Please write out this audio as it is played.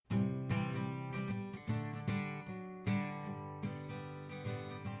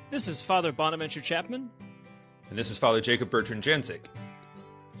This is Father Bonaventure Chapman. And this is Father Jacob Bertrand Jancic.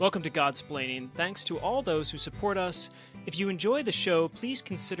 Welcome to Godsplaining. Thanks to all those who support us. If you enjoy the show, please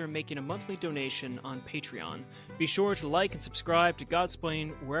consider making a monthly donation on Patreon. Be sure to like and subscribe to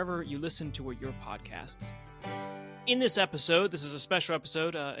Godsplaining wherever you listen to your podcasts. In this episode, this is a special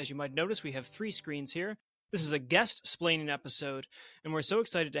episode. As you might notice, we have 3 screens here. This is a guest-splaining episode, and we're so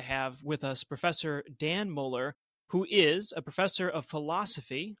excited to have with us Professor Dan Mohler, who is a professor of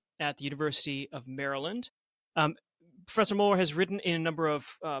philosophy at the University of Maryland. Professor Mohler has written in a number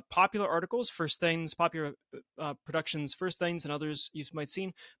of popular articles, popular productions, First Things, and others you might have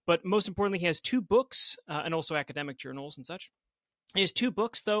seen. But most importantly, he has 2 books and also academic journals and such. He has 2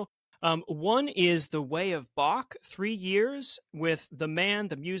 books, though. One is The Way of Bach, 3 years with the man,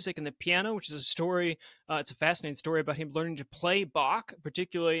 the music, and the piano, which is a story. It's a fascinating story about him learning to play Bach,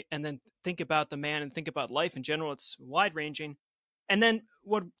 particularly, and then think about the man and think about life in general. It's wide-ranging. And then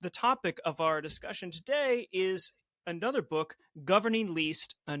what the topic of our discussion today is another book, Governing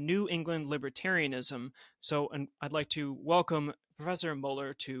Least, A New England Libertarianism. So I'd like to welcome Professor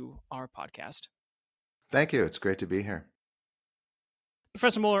Mohler to our podcast. Thank you. It's great to be here.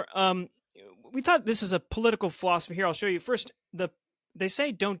 Professor Mohler, we thought this is a political philosophy. Here, I'll show you. First, they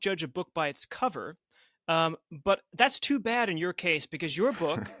say don't judge a book by its cover, but that's too bad in your case because your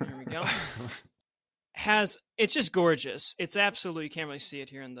book, here we go, it's just gorgeous. It's absolutely, you can't really see it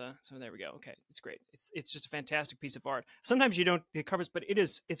here so there we go. Okay, it's great. It's just a fantastic piece of art. Sometimes you don't get covers, but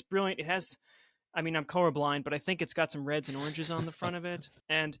it's brilliant. It has, I'm colorblind, but I think it's got some reds and oranges on the front of it.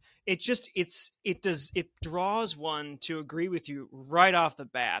 And it draws one to agree with you right off the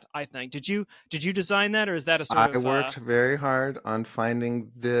bat, I think. Did you design that, or is that a sort of... I worked very hard on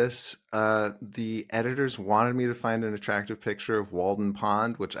finding this. The editors wanted me to find an attractive picture of Walden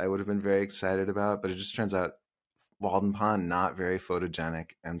Pond, which I would have been very excited about, but it just turns out Walden Pond, not very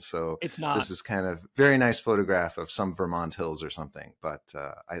photogenic. And so it's not. This is kind of very nice photograph of some Vermont hills or something. But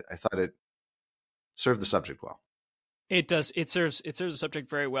I thought it serve the subject well. It does. It serves the subject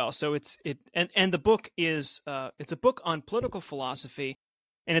very well. So and the book is it's a book on political philosophy,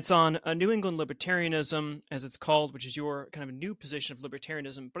 and it's on a New England libertarianism, as it's called, which is your kind of a new position of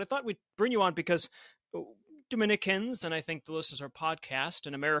libertarianism. But I thought we'd bring you on because Dominicans, and I think the listeners of our podcast,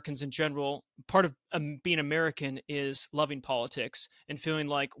 and Americans in general, part of being American is loving politics and feeling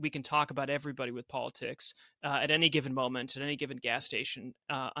like we can talk about everybody with politics at any given moment, at any given gas station,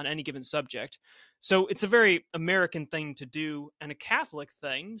 on any given subject. So it's a very American thing to do, and a Catholic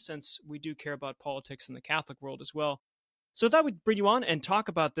thing, since we do care about politics in the Catholic world as well. So I thought we'd bring you on and talk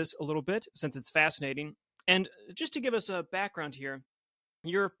about this a little bit, since it's fascinating. And just to give us a background here,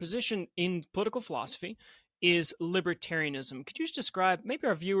 your position in political philosophy is libertarianism. Could you just describe, maybe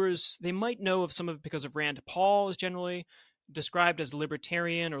our viewers, they might know of some of it because of Rand Paul is generally described as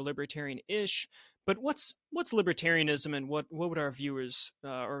libertarian or libertarian-ish, but what's libertarianism, and what would our viewers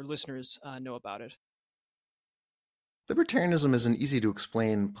or listeners know about it? Libertarianism is an easy to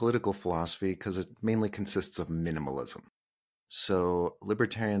explain political philosophy because it mainly consists of minimalism. So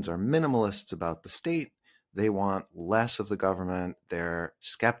libertarians are minimalists about the state. They want less of the government. They're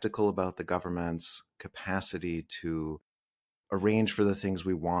skeptical about the government's capacity to arrange for the things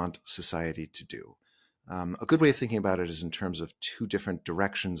we want society to do. A good way of thinking about it is in terms of 2 different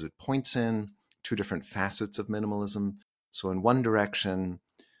directions it points in, 2 different facets of minimalism. So in one direction,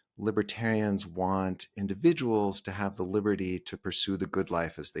 libertarians want individuals to have the liberty to pursue the good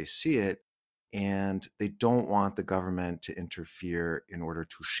life as they see it, and they don't want the government to interfere in order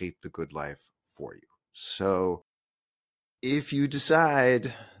to shape the good life for you. So if you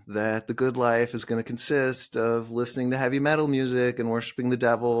decide that the good life is going to consist of listening to heavy metal music and worshiping the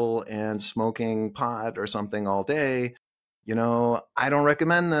devil and smoking pot or something all day, I don't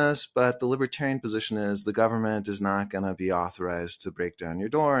recommend this, but the libertarian position is the government is not going to be authorized to break down your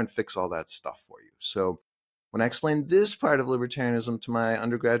door and fix all that stuff for you. So when I explain this part of libertarianism to my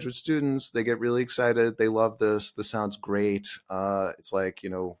undergraduate students, they get really excited. They love this. This sounds great. It's like,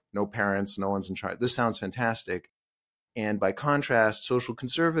 no parents, no one's in charge. This sounds fantastic. And by contrast, social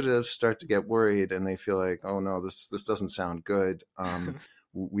conservatives start to get worried and they feel like, oh no, this doesn't sound good.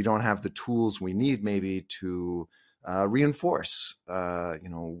 We don't have the tools we need maybe to reinforce,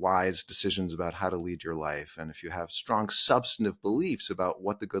 wise decisions about how to lead your life. And if you have strong substantive beliefs about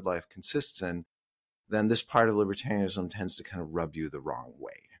what the good life consists in, then this part of libertarianism tends to kind of rub you the wrong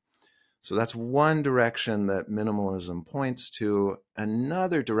way. So that's one direction that minimalism points to.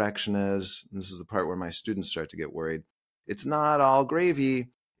 Another direction is, this is the part where my students start to get worried, it's not all gravy.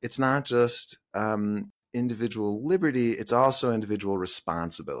 It's not just individual liberty, it's also individual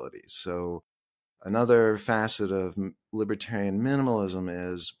responsibility. So another facet of libertarian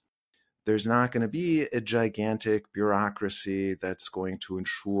minimalism is There's not going to be a gigantic bureaucracy that's going to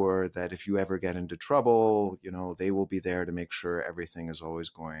ensure that if you ever get into trouble, they will be there to make sure everything is always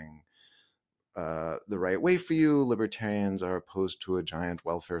going the right way for you. Libertarians are opposed to a giant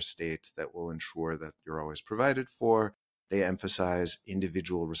welfare state that will ensure that you're always provided for. They emphasize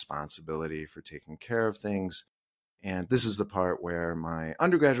individual responsibility for taking care of things. And this is the part where my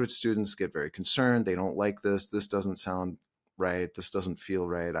undergraduate students get very concerned. They don't like this. This doesn't sound right. This doesn't feel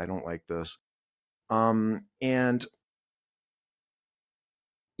right. I don't like this. And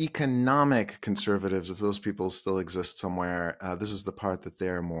economic conservatives, if those people still exist somewhere, this is the part that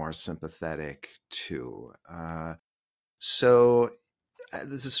they're more sympathetic to. So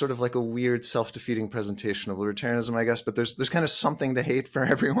this is sort of like a weird self-defeating presentation of libertarianism, I guess, but there's kind of something to hate for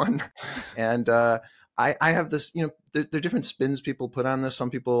everyone. And I have this, there are different spins people put on this. Some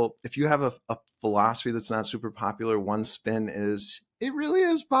people, if you have a philosophy that's not super popular, one spin is, it really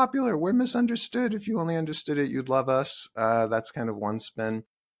is popular. We're misunderstood. If you only understood it, you'd love us. That's kind of one spin.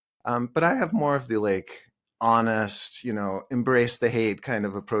 But I have more of the honest, embrace the hate kind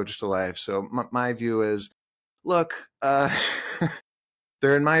of approach to life. So my view is, look, there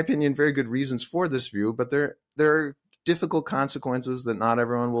are, in my opinion, very good reasons for this view, but there are difficult consequences that not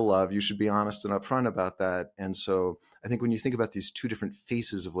everyone will love. You should be honest and upfront about that. And so I think when you think about these two different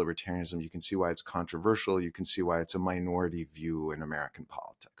faces of libertarianism, you can see why it's controversial. You can see why it's a minority view in American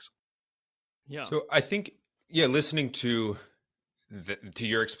politics. Yeah. So I think, listening to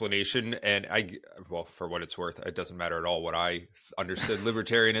your explanation, and for what it's worth, it doesn't matter at all what I understood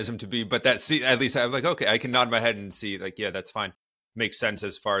libertarianism to be, but at least I'm like, okay, I can nod my head and see that's fine. Makes sense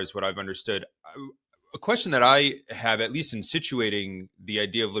as far as what I've understood. A question that I have, at least in situating the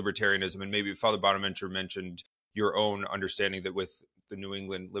idea of libertarianism, and maybe Father Bonaventure mentioned your own understanding that with the New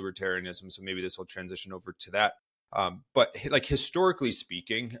England libertarianism, so maybe this will transition over to that. But historically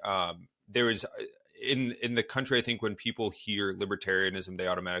speaking, there is in the country, I think when people hear libertarianism, they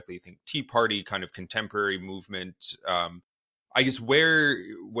automatically think Tea Party, kind of contemporary movement. I guess where,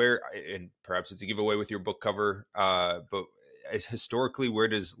 and perhaps it's a giveaway with your book cover, but as historically, where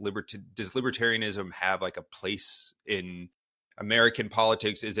does libertarianism have a place in American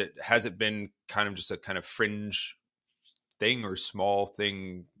politics? Has it been kind of just a kind of fringe thing or small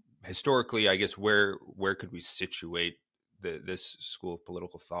thing historically? I guess where could we situate this school of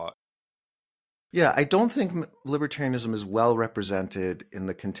political thought? Yeah, I don't think libertarianism is well represented in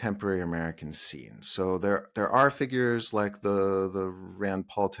the contemporary American scene. So there are figures like the Rand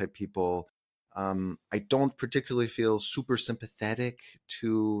Paul type people. I don't particularly feel super sympathetic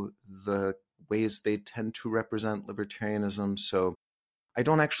to the ways they tend to represent libertarianism. So I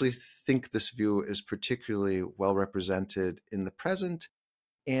don't actually think this view is particularly well represented in the present.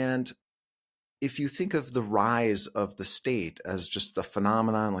 And if you think of the rise of the state as just a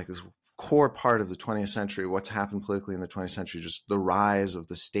phenomenon, like this core part of the 20th century, what's happened politically in the 20th century, just the rise of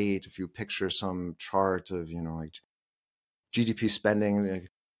the state. If you picture some chart of, GDP spending,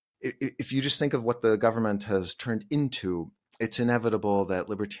 if you just think of what the government has turned into, it's inevitable that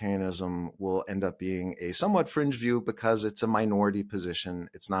libertarianism will end up being a somewhat fringe view because it's a minority position.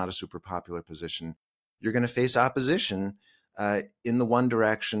 It's not a super popular position. You're going to face opposition. In the one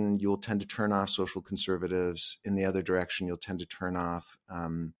direction, you'll tend to turn off social conservatives. In the other direction, you'll tend to turn off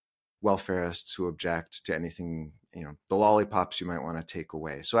welfarists who object to anything, the lollipops you might want to take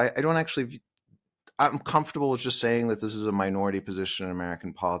away. So I don't actually, I'm comfortable with just saying that this is a minority position in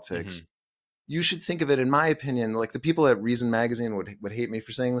American politics. Mm-hmm. You should think of it, in my opinion, like the people at Reason Magazine would hate me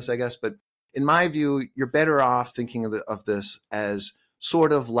for saying this, I guess, but in my view, you're better off thinking of this as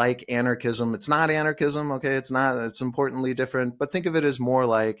sort of like anarchism. It's not anarchism, okay? It's importantly different, but think of it as more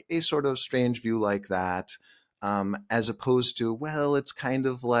like a sort of strange view like that, as opposed to, well, it's kind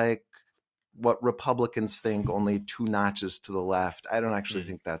of like what Republicans think, only two notches to the left. I don't actually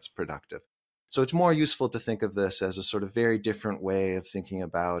think that's productive. So it's more useful to think of this as a sort of very different way of thinking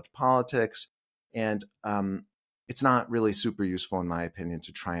about politics. And it's not really super useful, in my opinion,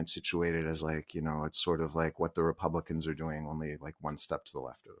 to try and situate it as it's sort of like what the Republicans are doing, only like one step to the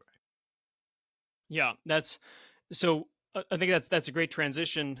left or the right. Yeah, I think that's a great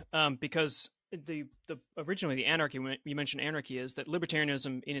transition, because the originally the anarchy, when you mentioned anarchy, is that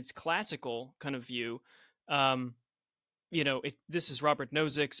libertarianism in its classical kind of view, this is Robert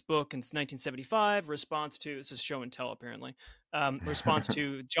Nozick's book in 1975, response to, this is show and tell apparently, response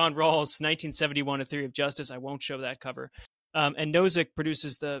to John Rawls' 1971 A Theory of Justice. I won't show that cover. And Nozick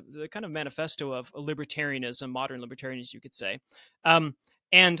produces the kind of manifesto of libertarianism, modern libertarianism, you could say.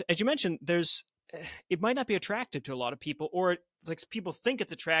 And as you mentioned, it might not be attractive to a lot of people, or like people think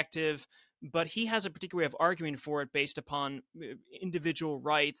it's attractive, but he has a particular way of arguing for it based upon individual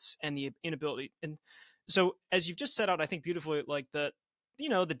rights and the inability. And so, as you've just set out, I think beautifully, like the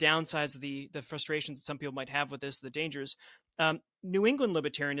downsides of the frustrations that some people might have with this, the dangers. New England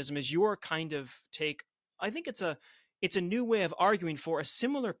libertarianism is your kind of take. I think it's a new way of arguing for a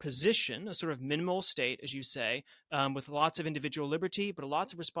similar position, a sort of minimal state, as you say, with lots of individual liberty, but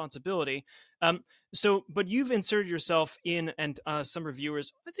lots of responsibility. But you've inserted yourself in, and some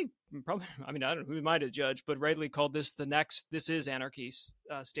reviewers, I think, probably, I mean, I don't know, who am I to judge, but rightly called this this is anarchy,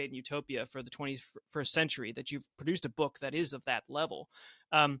 state and utopia for the 21st century, that you've produced a book that is of that level,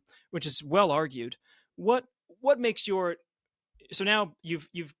 which is well argued. What makes your... So now you've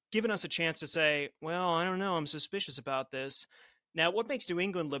given us a chance to say, well, I don't know, I'm suspicious about this. Now, what makes New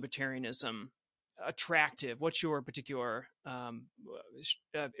England libertarianism attractive? What's your particular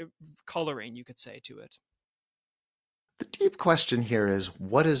coloring, you could say, to it? The deep question here is,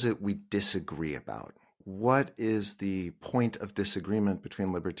 what is it we disagree about? What is the point of disagreement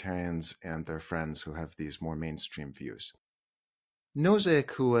between libertarians and their friends who have these more mainstream views?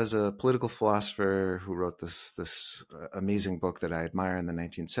 Nozick, who was a political philosopher who wrote this amazing book that I admire in the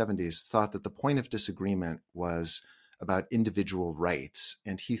 1970s, thought that the point of disagreement was about individual rights.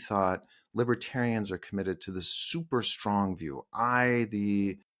 And he thought libertarians are committed to this super strong view. I,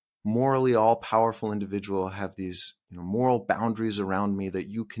 the morally all-powerful individual, have these moral boundaries around me that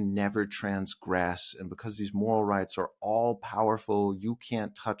you can never transgress. And because these moral rights are all-powerful, you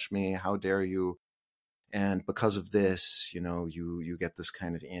can't touch me. How dare you? And because of this, you get this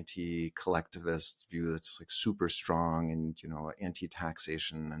kind of anti-collectivist view that's like super strong, and,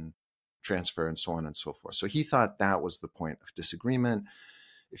 anti-taxation and transfer and so on and so forth. So he thought that was the point of disagreement.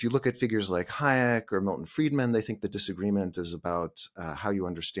 If you look at figures like Hayek or Milton Friedman, they think the disagreement is about how you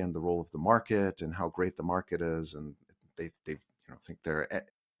understand the role of the market and how great the market is. And they think their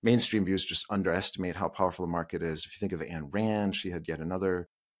mainstream views just underestimate how powerful the market is. If you think of Ayn Rand, she had yet another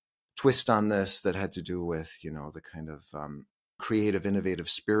twist on this that had to do with, the kind of creative, innovative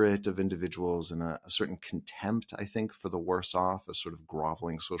spirit of individuals and a certain contempt, I think, for the worse off, as sort of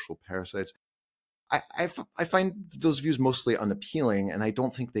groveling social parasites. I find those views mostly unappealing, and I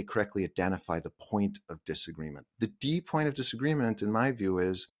don't think they correctly identify the point of disagreement. The deep point of disagreement, in my view,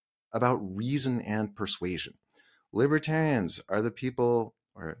 is about reason and persuasion. Libertarians are the people,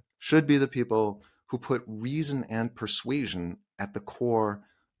 or should be the people, who put reason and persuasion at the core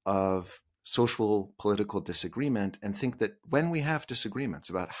of social political disagreement, and think that when we have disagreements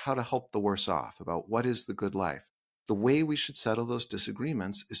about how to help the worse off, about what is the good life, the way we should settle those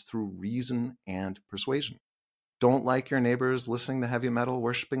disagreements is through reason and persuasion. Don't like your neighbors listening to heavy metal,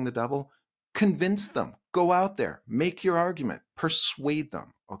 worshiping the devil? Convince them. Go out there. Make your argument. Persuade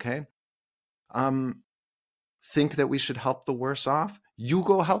them, okay? Think that we should help the worse off? You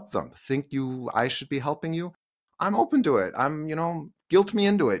go help them. Think I should be helping you? I'm open to it. Guilt me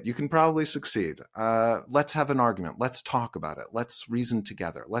into it. You can probably succeed. Let's have an argument. Let's talk about it. Let's reason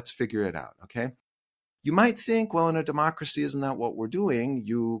together. Let's figure it out, okay? You might think, well, in a democracy, isn't that what we're doing?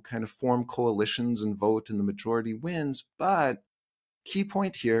 You kind of form coalitions and vote and the majority wins. But key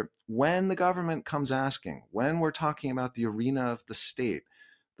point here, when the government comes asking, when we're talking about the arena of the state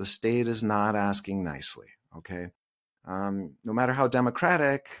is not asking nicely, okay? No matter how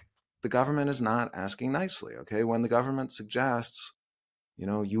democratic, the government is not asking nicely, okay? When the government suggests,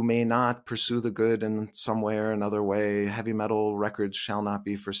 you may not pursue the good in some way or another way, heavy metal records shall not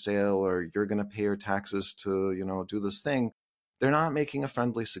be for sale, or you're going to pay your taxes to, do this thing, they're not making a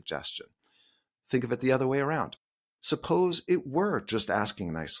friendly suggestion. Think of it the other way around. Suppose it were just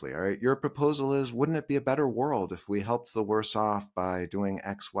asking nicely, all right? Your proposal is, wouldn't it be a better world if we helped the worse off by doing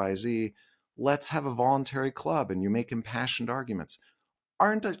X, Y, Z? Let's have a voluntary club, and you make impassioned arguments.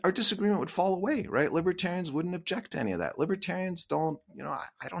 Our disagreement would fall away, right? Libertarians wouldn't object to any of that. Libertarians don't,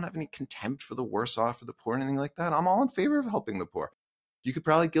 I don't have any contempt for the worse off or the poor or anything like that. I'm all in favor of helping the poor. You could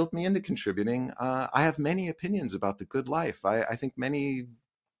probably guilt me into contributing. I have many opinions about the good life. I think many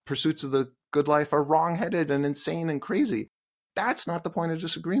pursuits of the good life are wrong-headed and insane and crazy. That's not the point of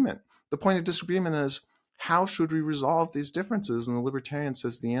disagreement. The point of disagreement is, how should we resolve these differences? And the libertarian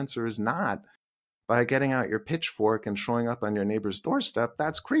says the answer is not by getting out your pitchfork and showing up on your neighbor's doorstep.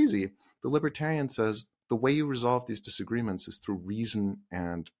 That's crazy. The libertarian says the way you resolve these disagreements is through reason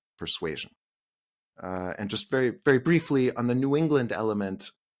and persuasion. And just very, very briefly on the New England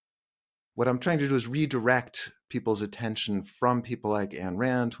element, what I'm trying to do is redirect people's attention from people like Ayn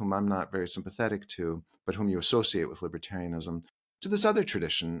Rand, whom I'm not very sympathetic to, but whom you associate with libertarianism, to this other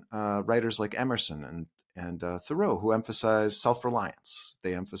tradition, writers like Emerson and Thoreau, who emphasize self-reliance.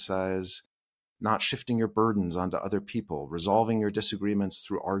 They emphasize not shifting your burdens onto other people, resolving your disagreements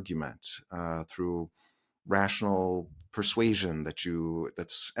through argument, through rational persuasion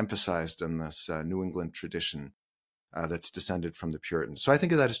that's emphasized in this New England tradition that's descended from the Puritans. So I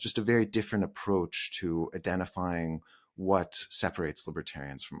think of that as just a very different approach to identifying what separates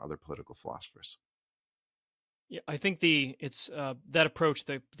libertarians from other political philosophers. Yeah, I think it's that approach,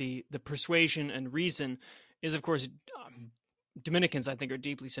 the persuasion and reason, is of course Dominicans, I think, are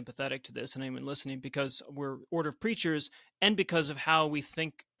deeply sympathetic to this, and anyone listening, because we're order of preachers, and because of how we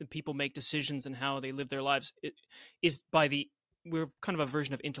think people make decisions and how they live their lives. We're kind of a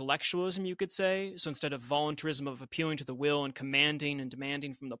version of intellectualism, you could say. So instead of voluntarism, of appealing to the will and commanding and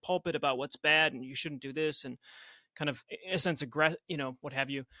demanding from the pulpit about what's bad and you shouldn't do this, and kind of, in a sense, what have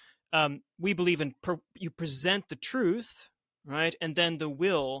you. We believe in you present the truth, right, and then the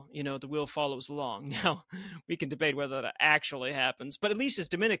will follows along. Now, we can debate whether that actually happens, but at least as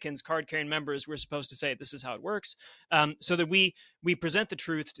Dominicans, card-carrying members, we're supposed to say this is how it works, so that we present the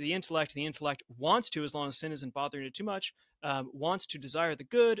truth to the intellect. The intellect wants to, as long as sin isn't bothering it too much, wants to desire the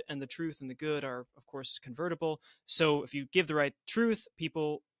good, and the truth and the good are, of course, convertible. So if you give the right truth,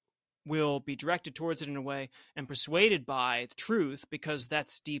 people will be directed towards it in a way and persuaded by the truth, because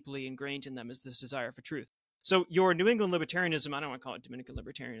that's deeply ingrained in them, is this desire for truth. So your New England libertarianism, I don't want to call it Dominican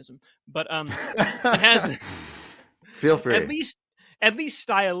libertarianism, but it has feel free. At least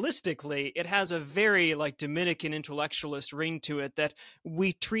stylistically, it has a very like Dominican intellectualist ring to it, that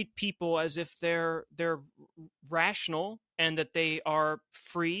we treat people as if they're rational and that they are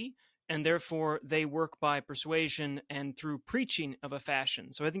free, and therefore they work by persuasion and through preaching of a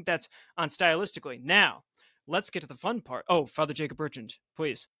fashion. So I think that's on stylistically. Now, let's get to the fun part. Oh, Father Jacob Bertrand,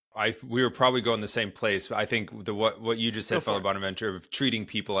 please. We were probably going the same place. I think what you just said, Father Bonaventure, of treating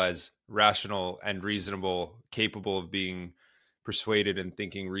people as rational and reasonable, capable of being persuaded and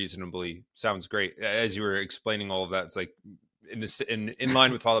thinking reasonably, sounds great. As you were explaining all of that, it's like in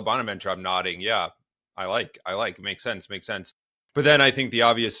line with Father Bonaventure, I'm nodding. Yeah, I like. It makes sense. But then I think the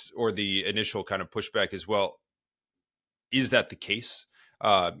obvious or the initial kind of pushback is, well, is that the case?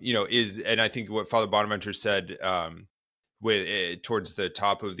 And I think what Father Bonaventure said towards the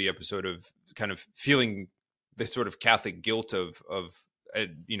top of the episode, of kind of feeling the sort of Catholic guilt of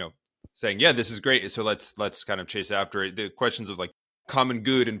saying, yeah, this is great, so let's kind of chase after it. The questions of like common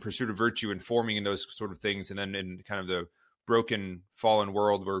good and pursuit of virtue and forming and those sort of things, and then in kind of the broken, fallen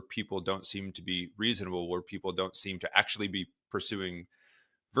world where people don't seem to be reasonable, where people don't seem to actually be pursuing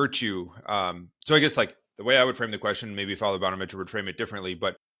virtue. So I guess like the way I would frame the question, maybe Father Bonaventure would frame it differently,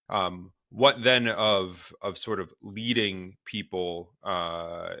 but what then of sort of leading people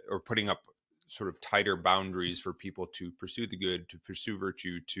or putting up sort of tighter boundaries for people to pursue the good, to pursue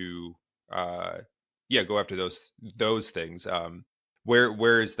virtue, to go after those things.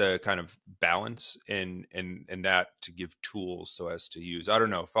 Where is the kind of balance in that to give tools so as to use? I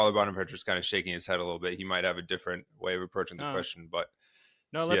don't know. Father Bonaventure's kind of shaking his head a little bit. He might have a different way of approaching the question, but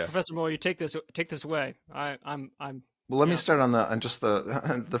no, let Professor Moore, you take this away. I'm Well, let me start on just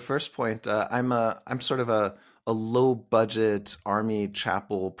the first point. I'm sort of a low budget army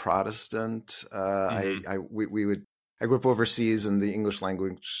chapel Protestant. I grew up overseas, and the English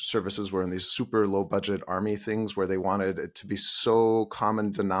language services were in these super low budget army things where they wanted it to be so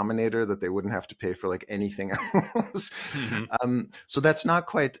common denominator that they wouldn't have to pay for like anything else. Mm-hmm. So that's not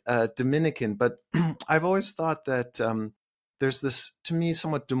quite Dominican, but I've always thought that there's this, to me,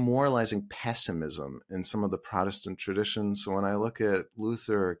 somewhat demoralizing pessimism in some of the Protestant traditions. So when I look at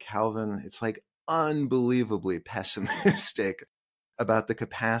Luther or Calvin, it's like unbelievably pessimistic about the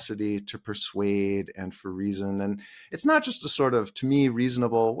capacity to persuade and for reason. And it's not just a sort of, to me,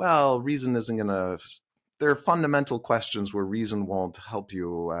 reasonable, well, reason isn't going to, there are fundamental questions where reason won't help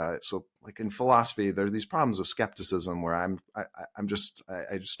you. So like in philosophy, there are these problems of skepticism where I just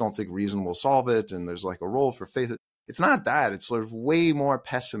don't think reason will solve it. And there's like a role for faith. It's not that. It's sort of way more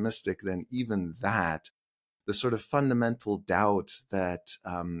pessimistic than even that. The sort of fundamental doubt that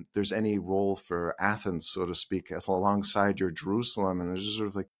there's any role for Athens, so to speak, as alongside your Jerusalem. And there's just sort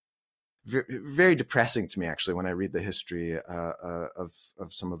of like very, very depressing to me, actually, when I read the history of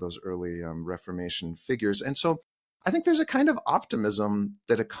some of those early Reformation figures. And so I think there's a kind of optimism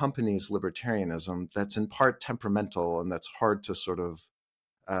that accompanies libertarianism that's in part temperamental and that's hard to sort of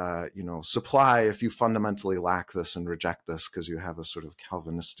supply if you fundamentally lack this and reject this because you have a sort of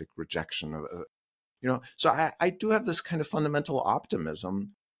Calvinistic rejection of so I do have this kind of fundamental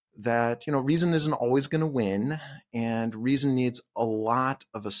optimism that, reason isn't always going to win, and reason needs a lot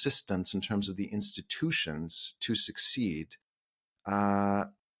of assistance in terms of the institutions to succeed.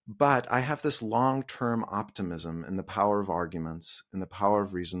 But I have this long-term optimism in the power of arguments, in the power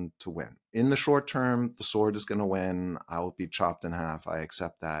of reason to win. In the short term, the sword is going to win. I'll be chopped in half. I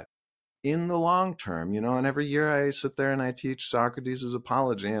accept that. In the long term, and every year I sit there and I teach Socrates'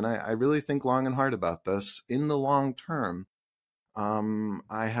 Apology, and I really think long and hard about this. In the long term,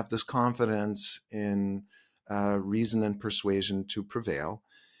 I have this confidence in reason and persuasion to prevail.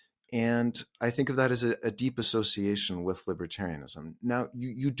 And I think of that as a deep association with libertarianism. Now,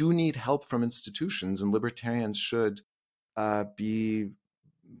 you do need help from institutions, and libertarians should be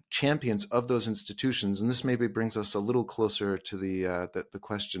champions of those institutions. And this maybe brings us a little closer to the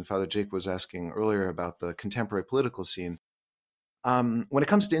question Father Jake was asking earlier about the contemporary political scene. When it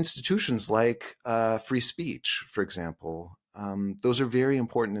comes to institutions like free speech, for example, those are very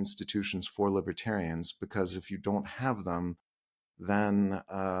important institutions for libertarians, because if you don't have them, then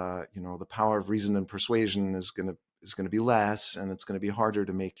the power of reason and persuasion is going to be less, and it's going to be harder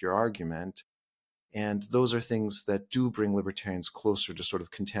to make your argument. And those are things that do bring libertarians closer to sort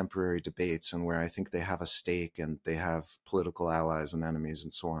of contemporary debates, and where I think they have a stake and they have political allies and enemies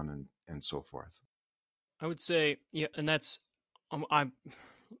and so on and so forth. I would say, yeah, and that's if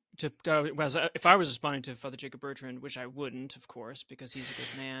I was responding to Father Jacob Bertrand, which I wouldn't, of course, because he's a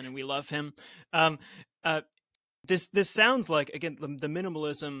good man and we love him. This sounds like, again, the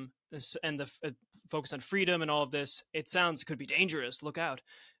minimalism and the focus on freedom and all of this. It could be dangerous. Look out!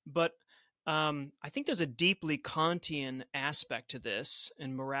 But I think there's a deeply Kantian aspect to this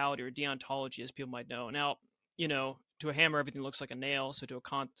in morality or deontology, as people might know. Now, to a hammer, everything looks like a nail. So to a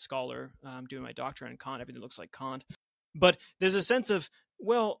Kant scholar, I'm doing my doctorate in Kant, everything looks like Kant. But there's a sense of,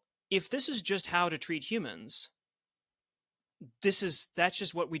 well, if this is just how to treat humans, that's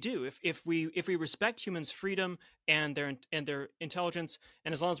just what we do. If we respect humans' freedom and their intelligence,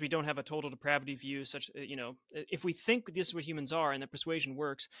 and as long as we don't have a total depravity view, such if we think this is what humans are and that persuasion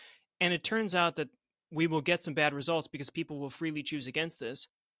works, and it turns out that we will get some bad results because people will freely choose against this.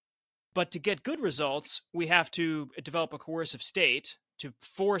 But to get good results, we have to develop a coercive state to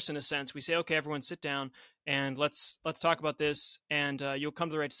force, in a sense. We say, okay, everyone sit down and let's talk about this, and you'll come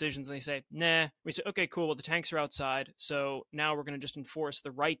to the right decisions. And they say, nah. We say, okay, cool. Well, the tanks are outside, so now we're going to just enforce the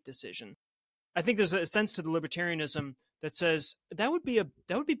right decision. I think there's a sense to the libertarianism that says that would be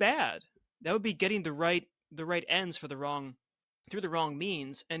bad. That would be getting the right ends for through the wrong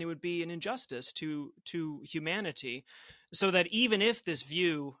means, and it would be an injustice to humanity. So that even if this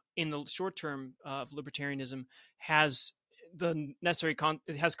view in the short term of libertarianism has the necessary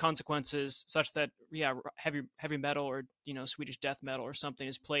it has consequences such that heavy metal or Swedish death metal or something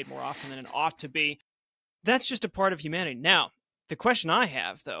is played more often than it ought to be, that's just a part of humanity. Now, the question I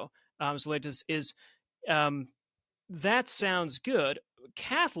have, though, is that sounds good.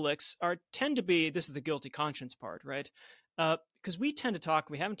 Catholics tend to be, this is the guilty conscience part, right? Because we tend to talk,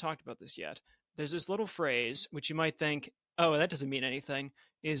 we haven't talked about this yet, there's this little phrase which you might think, oh, that doesn't mean anything,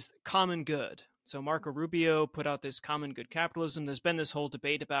 is common good. So Marco Rubio put out this common good capitalism. There's been this whole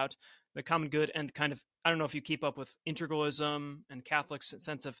debate about the common good and kind of, I don't know if you keep up with integralism and Catholics'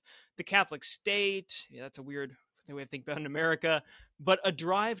 sense of the Catholic state. Yeah, that's a weird way of thinking about it in America, but a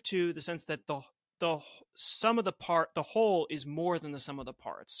drive to the sense that the sum of the whole is more than the sum of the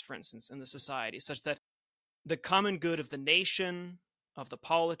parts, for instance, in the society, such that the common good of the nation, of the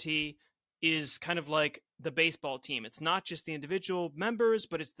polity, is kind of like the baseball team. It's not just the individual members,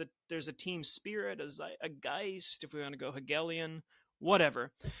 but there's a team spirit, a Geist, if we want to go Hegelian,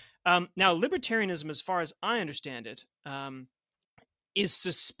 whatever. Now, libertarianism, as far as I understand it, is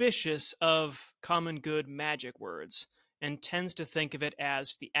suspicious of common good magic words and tends to think of it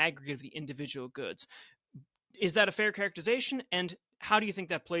as the aggregate of the individual goods. Is that a fair characterization? And how do you think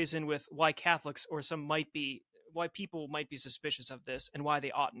that plays in with why Catholics or why people might be suspicious of this and why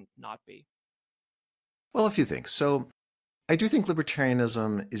they oughtn't not be? Well, a few things. So I do think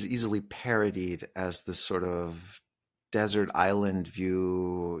libertarianism is easily parodied as this sort of desert island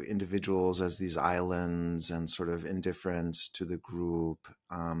view, individuals as these islands and sort of indifference to the group,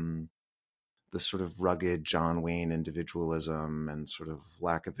 the sort of rugged John Wayne individualism and sort of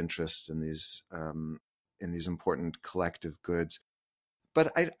lack of interest in these important collective goods.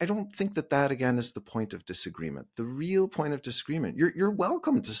 But I don't think that again is the point of disagreement. The real point of disagreement, you're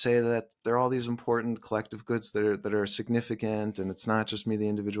welcome to say that there are all these important collective goods that are significant, and it's not just me, the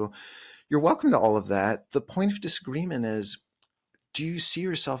individual. You're welcome to all of that. The point of disagreement is, do you see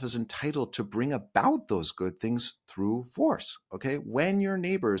yourself as entitled to bring about those good things through force? Okay, when your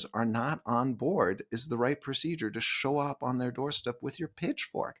neighbors are not on board, is the right procedure to show up on their doorstep with your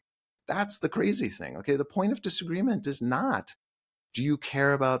pitchfork? That's the crazy thing. Okay, the point of disagreement is not Do you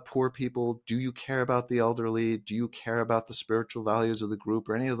care about poor people? Do you care about the elderly? Do you care about the spiritual values of the group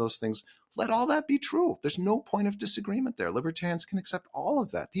or any of those things? Let all that be true. There's no point of disagreement there. Libertarians can accept all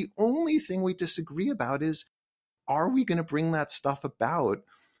of that. The only thing we disagree about is, are we going to bring that stuff about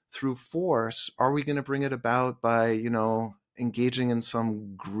through force? Are we going to bring it about by, engaging in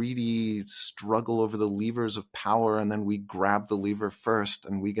some greedy struggle over the levers of power, and then we grab the lever first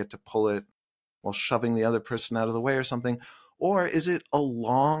and we get to pull it while shoving the other person out of the way or something? Or is it a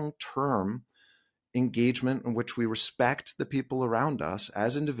long-term engagement in which we respect the people around us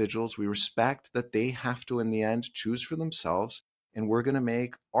as individuals? We respect that they have to, in the end, choose for themselves. And we're going to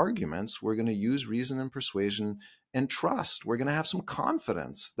make arguments. We're going to use reason and persuasion and trust. We're going to have some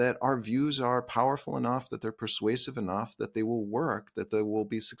confidence that our views are powerful enough, that they're persuasive enough, that they will work, that they will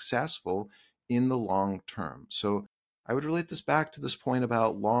be successful in the long term. So I would relate this back to this point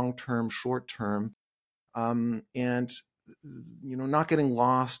about long-term, short-term, and not getting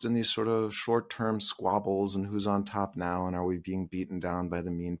lost in these sort of short-term squabbles and who's on top now and are we being beaten down by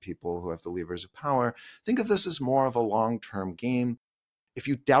the mean people who have the levers of power. Think of this as more of a long-term game. If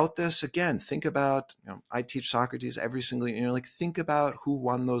you doubt this, again, think about, I teach Socrates every single year, think about who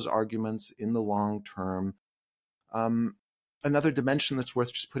won those arguments in the long term. Another dimension that's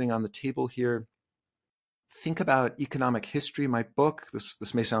worth just putting on the table here, think about economic history. My book,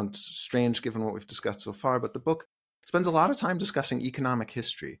 this may sound strange given what we've discussed so far, but the book spends a lot of time discussing economic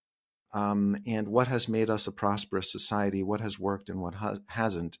history and what has made us a prosperous society, what has worked and what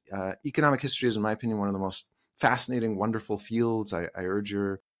hasn't. Economic history is, in my opinion, one of the most fascinating, wonderful fields. I urge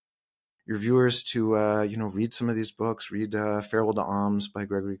your viewers to read some of these books. Read Farewell to Alms by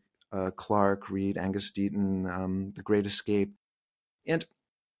Gregory Clark. Read Angus Deaton, The Great Escape. And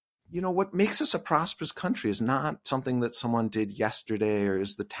what makes us a prosperous country is not something that someone did yesterday, or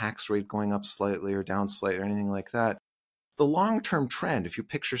is the tax rate going up slightly or down slightly or anything like that. The long-term trend, if you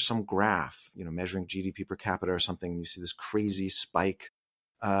picture some graph, measuring GDP per capita or something, and you see this crazy spike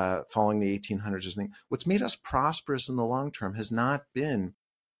following the 1800s or something, what's made us prosperous in the long term has not been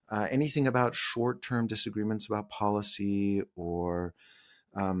anything about short-term disagreements about policy or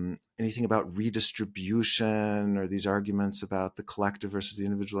anything about redistribution or these arguments about the collective versus the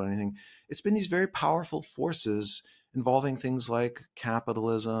individual or anything. It's been these very powerful forces involving things like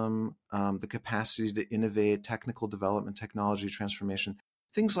capitalism, the capacity to innovate, technical development, technology transformation,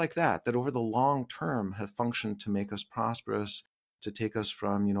 things like that over the long term have functioned to make us prosperous, to take us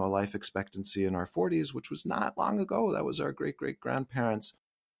from, a life expectancy in our 40s, which was not long ago. That was our great-great-grandparents,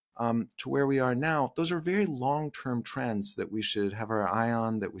 to where we are now. Those are very long-term trends that we should have our eye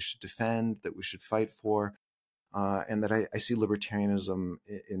on, that we should defend, that we should fight for, and that I see libertarianism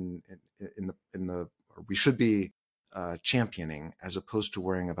we should be championing, as opposed to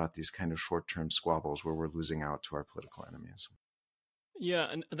worrying about these kind of short-term squabbles where we're losing out to our political enemies. Yeah,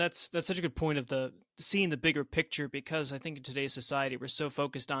 and that's such a good point of seeing the bigger picture, because I think in today's society we're so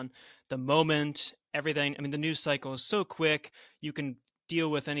focused on the moment, everything. I mean, the news cycle is so quick. You can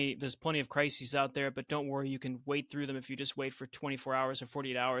deal with there's plenty of crises out there, but don't worry, you can wade through them if you just wait for 24 hours or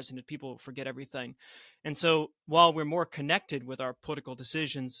 48 hours, and people forget everything. And so while we're more connected with our political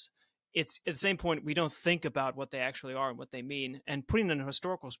decisions, it's at the same point, we don't think about what they actually are and what they mean. And putting it in a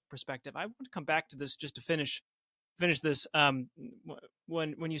historical perspective, I want to come back to this just to finish this.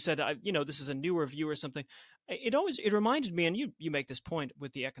 When you said, this is a newer view or something, it reminded me, and you make this point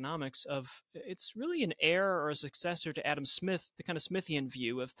with the economics of, it's really an heir or a successor to Adam Smith, the kind of Smithian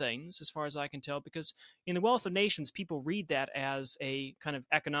view of things, as far as I can tell, because in The Wealth of Nations, people read that as a kind of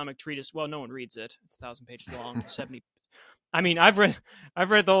economic treatise. Well, no one reads it. It's 1,000 pages long, 70. I mean, I've read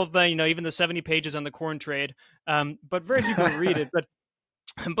the whole thing, even the 70 pages on the corn trade, but very few people read it.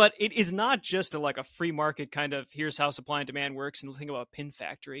 But it is not just a free market kind of, here's how supply and demand works, and think about a pin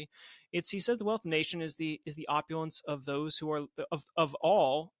factory. He says the wealth of the nation is the opulence of those who are of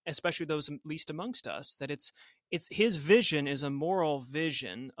all, especially those least amongst us. That it's his vision is a moral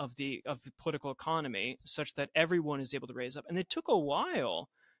vision of the political economy, such that everyone is able to raise up. And it took a while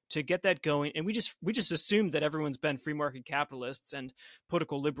to get that going, and we just assumed that everyone's been free market capitalists and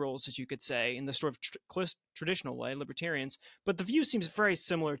political liberals, as you could say, in the sort of traditional way, libertarians. But the view seems very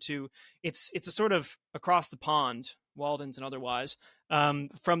similar to it's a sort of across the pond, Walden's and otherwise,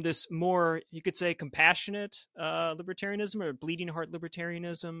 from this more, you could say, compassionate libertarianism or bleeding heart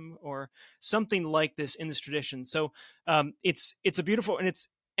libertarianism or something like this in this tradition. So it's a beautiful,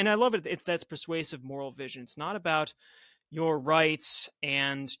 and I love it. That's persuasive moral vision. It's not about your rights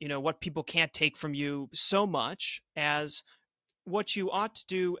and what people can't take from you so much as what you ought to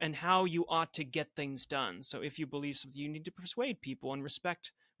do and how you ought to get things done. So if you believe something, you need to persuade people and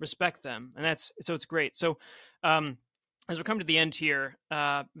respect them, and it's great. So as we come to the end here,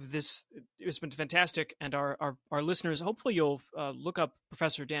 this has been fantastic, and our listeners, hopefully you'll look up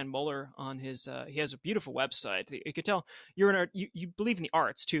Professor Dan Mohler on his. He has a beautiful website. You could tell you believe in the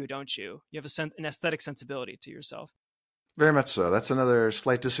arts too, don't you? You have an aesthetic sensibility to yourself. Very much so. That's another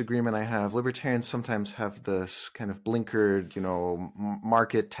slight disagreement I have. Libertarians sometimes have this kind of blinkered,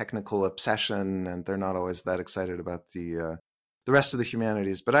 market technical obsession, and they're not always that excited about the rest of the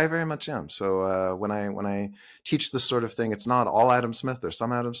humanities. But I very much am. So when I teach this sort of thing, it's not all Adam Smith. There's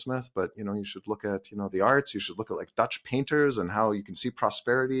some Adam Smith, but you should look at the arts. You should look at like Dutch painters and how you can see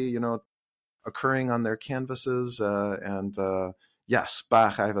prosperity, occurring on their canvases. Yes,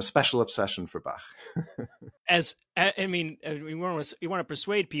 Bach. I have a special obsession for Bach. We want to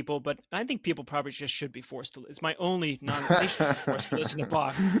persuade people, but I think people probably just should be forced to. It's my only they should be forced to listen to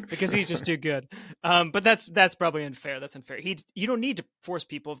Bach because he's just too good. But that's probably unfair. That's unfair. You don't need to force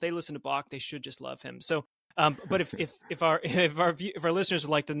people. If they listen to Bach, they should just love him. So. But if our listeners would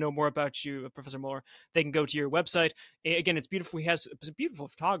like to know more about you, Professor Mohler, they can go to your website. Again, it's beautiful. He has beautiful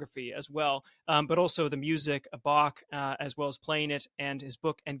photography as well, but also the music, Bach, as well as playing it, and his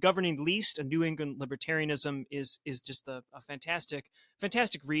book and Governing Least, a New England Libertarianism is just a fantastic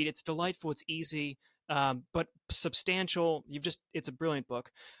read. It's delightful. It's easy. But substantial. It's a brilliant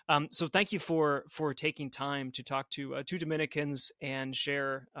book. So thank you for taking time to talk to two Dominicans and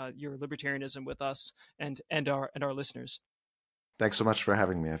share your libertarianism with us and our listeners. Thanks so much for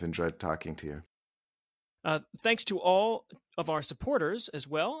having me. I've enjoyed talking to you. Thanks to all of our supporters as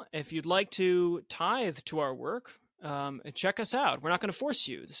well. If you'd like to tithe to our work, check us out. We're not going to force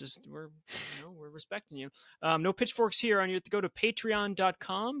you. We're respecting you. No pitchforks here. You have to go to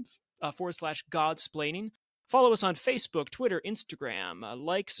patreon.com /Godsplaining. Follow us on Facebook, Twitter, Instagram.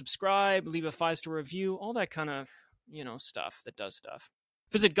 Like, subscribe, leave a 5-star review, all that kind of stuff that does stuff.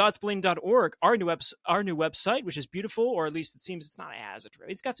 Visit godsplaining.org, our new website, which is beautiful, or at least it seems it's not as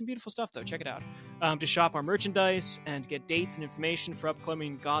attractive. It's got some beautiful stuff though. Check it out. To shop our merchandise and get dates and information for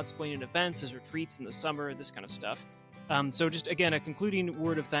upcoming Godsplaining events, as retreats in the summer, this kind of stuff. So just, again, a concluding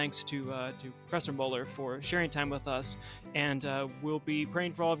word of thanks to Professor Mohler for sharing time with us. And we'll be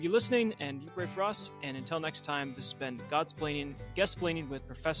praying for all of you listening, and you pray for us. And until next time, this has been Godsplaining, Guestsplaining with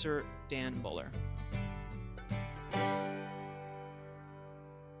Professor Dan Mohler.